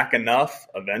you stack enough,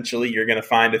 eventually you're going to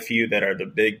find a few that are the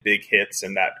big hits,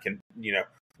 and that can,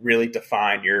 really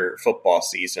define your football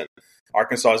season.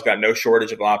 Arkansas has got no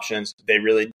shortage of options. They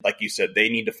really, like you said, they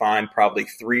need to find probably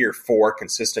 3 or 4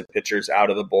 consistent pitchers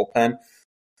out of the bullpen,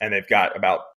 and they've got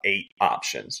about 8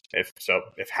 options. If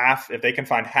they can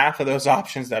find half of those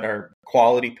options that are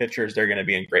quality pitchers, they're going to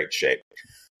be in great shape.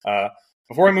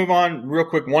 Before we move on, real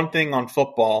quick, one thing on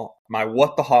football. My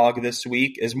what the hog this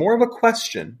week is more of a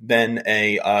question than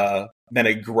a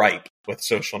gripe with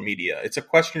social media. It's a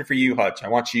question for you, Hutch. I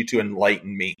want you to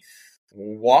enlighten me.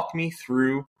 Walk me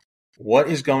through what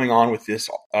is going on with this,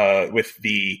 with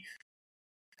the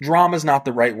drama is not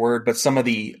the right word, but some of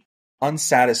the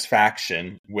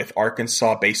unsatisfaction with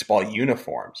Arkansas baseball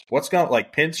uniforms. What's going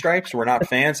like pinstripes? We're not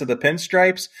fans of the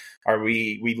pinstripes.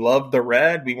 We love the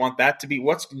red. We want that to be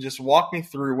just walk me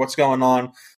through what's going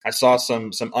on. I saw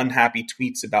some unhappy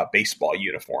tweets about baseball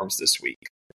uniforms this week.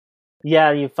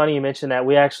 Yeah, funny you mentioned that.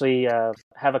 We actually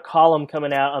have a column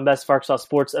coming out on Best of Arkansas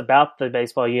Sports about the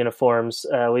baseball uniforms.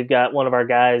 We've got one of our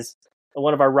guys,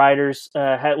 one of our writers,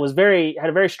 had a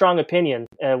very strong opinion.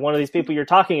 One of these people you're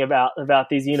talking about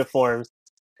these uniforms,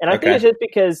 and I think it's just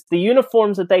because the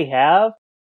uniforms that they have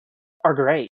are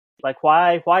great. Like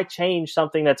why change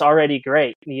something that's already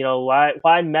great?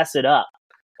 Why mess it up?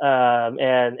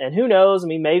 And who knows? I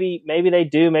mean, maybe they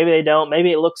do, maybe they don't.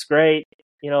 Maybe it looks great.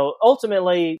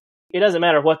 Ultimately, it doesn't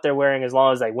matter what they're wearing as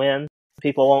long as they win.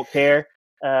 People won't care.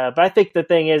 But I think the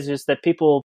thing is just that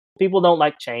people don't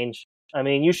like change. I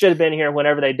mean, you should have been here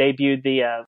whenever they debuted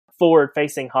the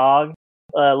forward-facing hog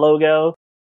logo.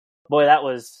 Boy, that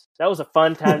was a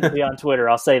fun time to be on Twitter.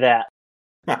 I'll say that.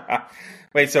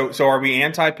 Wait, so are we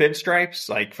anti-pinstripes?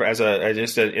 Like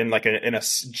in a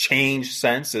change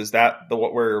sense, is that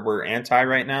what we're anti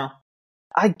right now?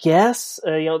 I guess,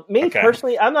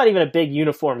 personally, I'm not even a big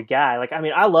uniform guy. Like, I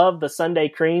mean, I love the Sunday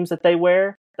creams that they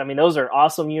wear. I mean, those are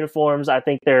awesome uniforms. I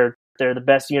think they're the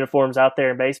best uniforms out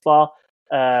there in baseball.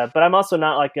 But I'm also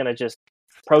not like going to just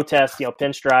protest,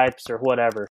 pinstripes or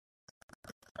whatever.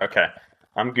 Okay.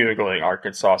 I'm Googling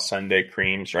Arkansas Sunday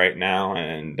creams right now,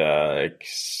 and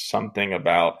something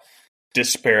about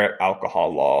disparate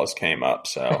alcohol laws came up,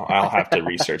 so I'll have to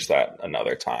research that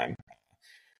another time.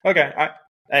 Okay,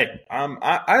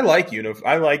 I like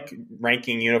I like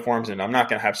ranking uniforms, and I'm not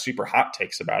going to have super hot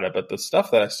takes about it. But the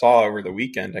stuff that I saw over the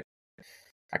weekend,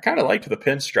 I kind of liked the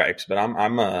pinstripes, but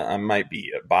I might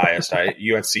be biased.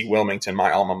 UNC Wilmington,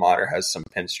 my alma mater, has some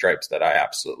pinstripes that I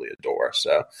absolutely adore.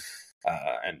 So,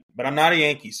 but I'm not a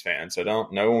Yankees fan, so I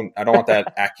don't want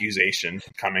that accusation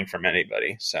coming from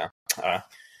anybody. So,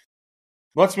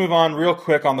 let's move on real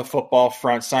quick on the football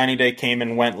front. Signing day came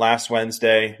and went last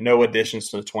Wednesday. No additions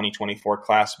to the 2024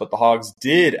 class, but the Hogs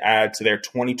did add to their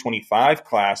 2025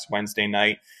 class Wednesday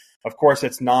night. Of course,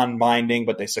 it's non-binding,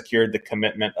 but they secured the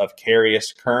commitment of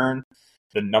Carius Kern,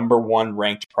 the number 1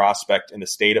 ranked prospect in the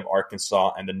state of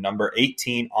Arkansas and the number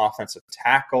 18 offensive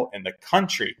tackle in the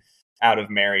country out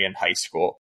of Marion High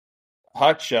School.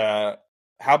 Hutch,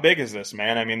 how big is this,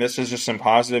 man? I mean, this is just some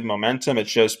positive momentum. It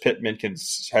shows Pittman can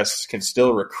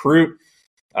still recruit.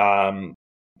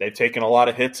 They've taken a lot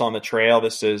of hits on the trail.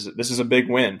 This is a big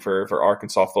win for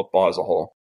Arkansas football as a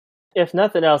whole. If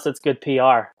nothing else, it's good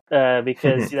PR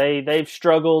because they've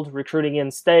struggled recruiting in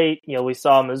state. You know, we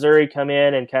saw Missouri come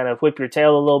in and kind of whip your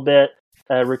tail a little bit,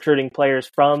 recruiting players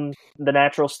from the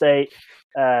natural state.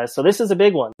 So this is a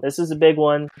big one. This is a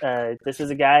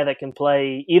guy that can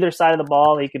play either side of the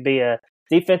ball. He could be a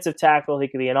defensive tackle. He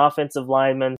could be an offensive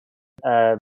lineman.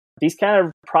 These kind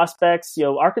of prospects, you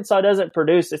know, Arkansas doesn't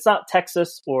produce. It's not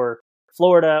Texas or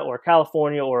Florida or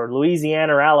California or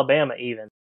Louisiana or Alabama even.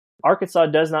 Arkansas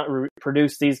does not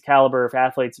produce these caliber of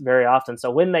athletes very often.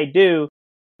 So when they do,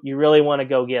 you really want to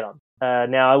go get them.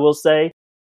 Now, I will say,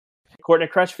 Courtney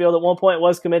Crutchfield at one point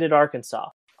was committed to Arkansas,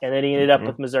 and then he ended up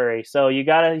with Missouri. So you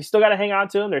still got to hang on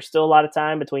to him. There's still a lot of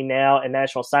time between now and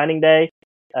National Signing Day.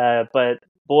 But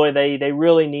boy, they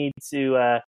really need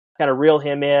to kind of reel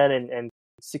him in and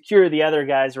secure the other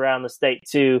guys around the state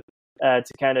too, to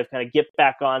kind of get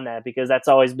back on that, because that's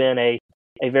always been a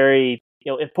very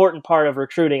important part of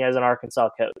recruiting as an Arkansas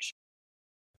coach.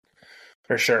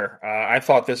 For sure. I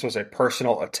thought this was a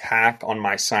personal attack on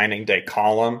my signing day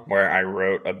column where I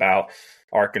wrote about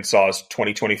Arkansas's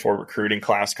 2024 recruiting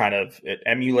class. Kind of it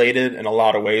emulated in a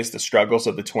lot of ways the struggles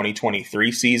of the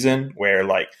 2023 season, where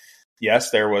yes,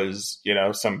 there was,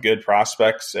 some good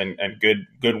prospects and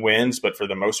good wins, but for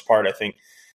the most part, I think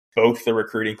both the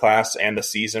recruiting class and the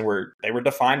season were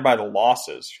defined by the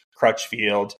losses.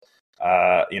 Crutchfield,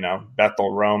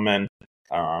 Bethel Roman,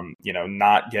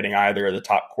 not getting either of the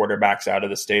top quarterbacks out of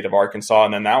the state of Arkansas.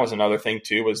 And then that was another thing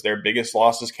too, was their biggest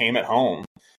losses came at home.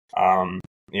 On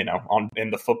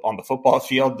the football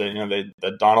field,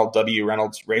 the Donald W.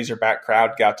 Reynolds Razorback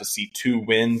crowd got to see 2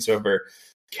 wins over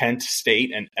Kent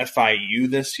State and FIU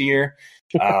this year.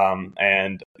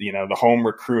 And the home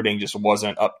recruiting just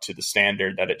wasn't up to the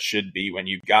standard that it should be when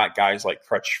you've got guys like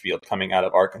Crutchfield coming out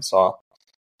of Arkansas.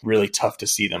 Really tough to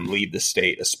see them leave the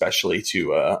state, especially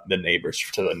to the neighbors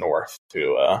to the north,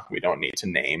 who we don't need to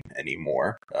name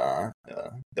anymore.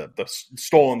 The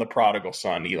stolen the prodigal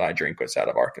son, Eli Drinkwitz, out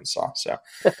of Arkansas. So,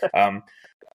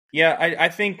 I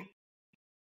think.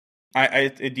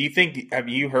 Do you think? Have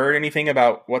you heard anything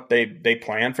about what they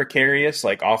plan for Carius,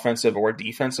 like offensive or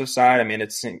defensive side? I mean,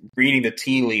 it's reading the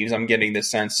tea leaves. I'm getting the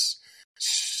sense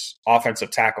offensive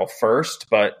tackle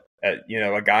first, but.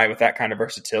 A guy with that kind of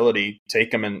versatility,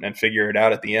 take him and figure it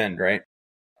out at the end, right?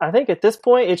 I think at this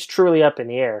point, it's truly up in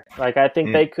the air. I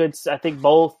think they could. I think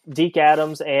both Deke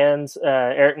Adams and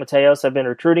Eric Mateos have been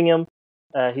recruiting him.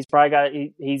 He's probably got.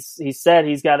 He said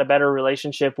he's got a better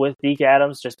relationship with Deke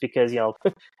Adams just because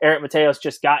Eric Mateos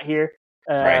just got here.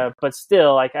 Right. But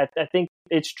still, I think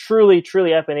it's truly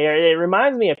up in the air. It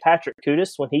reminds me of Patrick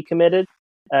Kudus when he committed,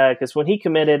 because when he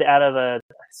committed out of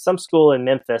some school in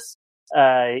Memphis.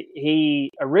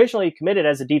 He originally committed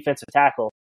as a defensive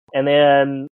tackle, and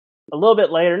then a little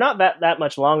bit later, not that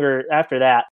much longer after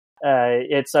that,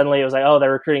 it was like, oh,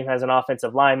 they're recruiting as an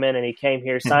offensive lineman, and he came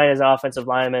here, signed as an offensive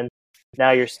lineman.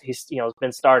 Now he's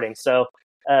been starting. So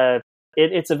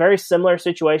it's a very similar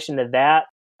situation to that.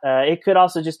 It could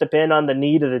also just depend on the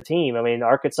need of the team. I mean,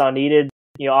 Arkansas needed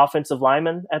offensive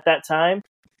linemen at that time.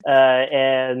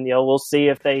 And we'll see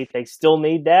if they still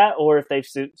need that, or if they've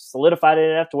solidified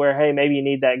it enough to where, hey, maybe you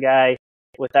need that guy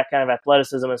with that kind of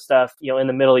athleticism and stuff, in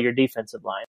the middle of your defensive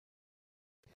line.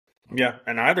 Yeah,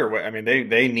 and either way, I mean,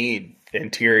 they need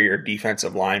interior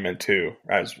defensive linemen too,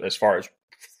 as far as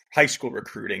high school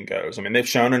recruiting goes. I mean, they've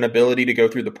shown an ability to go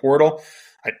through the portal.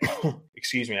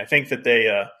 Excuse me. I think that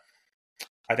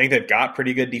they've got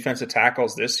pretty good defensive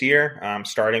tackles this year,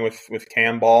 starting with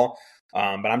Cam Ball.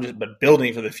 But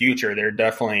building for the future,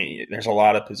 there's a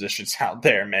lot of positions out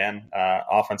there, man.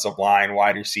 Offensive line,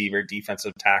 wide receiver,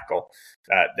 defensive tackle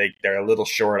that they're a little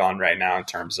short on right now in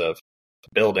terms of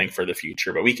building for the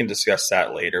future. But we can discuss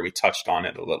that later. We touched on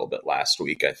it a little bit last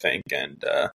week, I think. And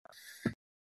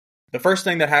the first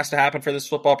thing that has to happen for this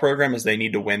football program is they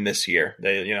need to win this year.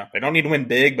 They don't need to win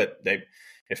big, but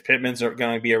if Pittman's are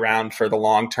going to be around for the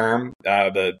long term,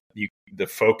 the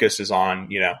focus is on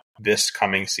this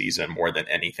coming season more than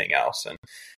anything else, and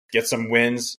get some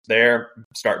wins there,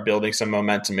 start building some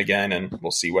momentum again, and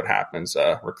we'll see what happens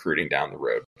recruiting down the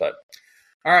road. But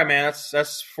all right, man,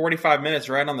 that's 45 minutes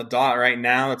right on the dot right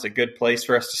now. That's a good place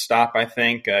for us to stop, I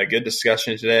think. Good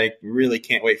discussion today. Really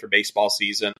can't wait for baseball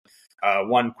season.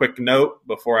 One quick note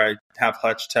before I have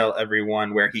Hutch tell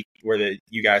everyone where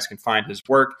you guys can find his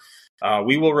work.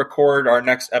 We will record our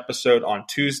next episode on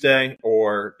Tuesday,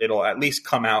 or it'll at least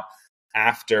come out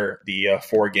after the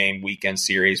 4-game weekend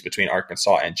series between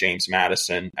Arkansas and James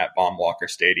Madison at Baum-Walker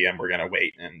Stadium. We're going to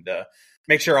wait and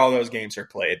make sure all those games are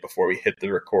played before we hit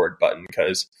the record button,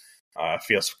 because it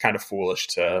feels kind of foolish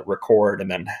to record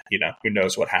and then, who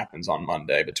knows what happens on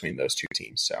Monday between those two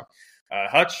teams. So,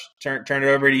 Hutch, turn it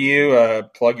over to you.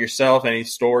 Plug yourself, any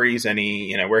stories,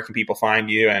 where can people find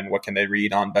you, and what can they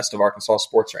read on Best of Arkansas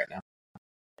Sports right now?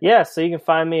 Yeah, so you can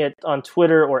find me on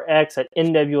Twitter or X at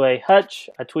NWA Hutch.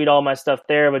 I tweet all my stuff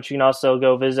there, but you can also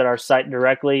go visit our site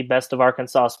directly,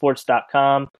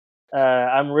 bestofarkansassports.com.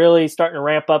 I'm really starting to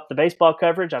ramp up the baseball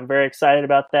coverage. I'm very excited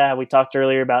about that. We talked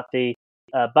earlier about the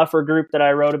buffer group that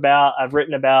I wrote about. I've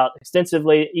written about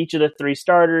extensively each of the 3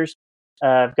 starters.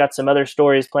 I've got some other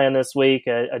stories planned this week,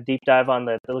 a deep dive on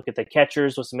the look at the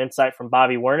catchers with some insight from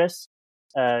Bobby Wernis,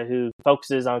 who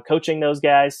focuses on coaching those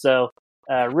guys. So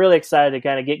really excited to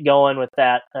kind of get going with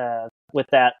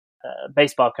that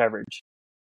baseball coverage.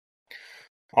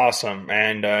 Awesome.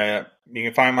 And you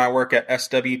can find my work at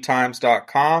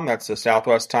swtimes.com. That's the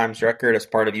Southwest Times Record as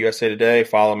part of USA Today.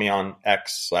 Follow me on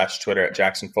X/Twitter at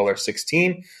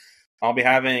JacksonFuller16. I'll be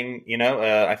having,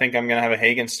 I think I'm going to have a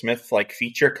Hagen Smith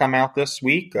feature come out this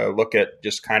week. Look at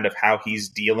just kind of how he's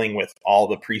dealing with all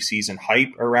the preseason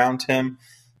hype around him.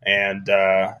 And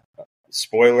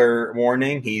spoiler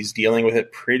warning, he's dealing with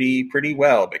it pretty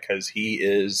well, because he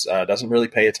doesn't really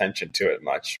pay attention to it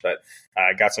much. But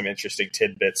I got some interesting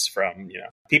tidbits from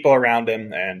people around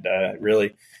him, and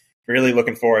really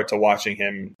looking forward to watching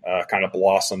him kind of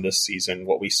blossom this season.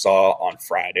 What we saw on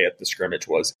Friday at the scrimmage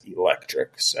was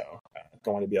electric. So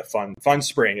going to be a fun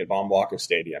spring at Baum-Walker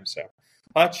Stadium. So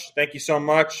Hutch, thank you so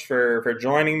much for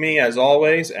joining me as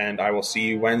always, and I will see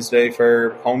you Wednesday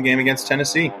for home game against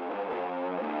Tennessee.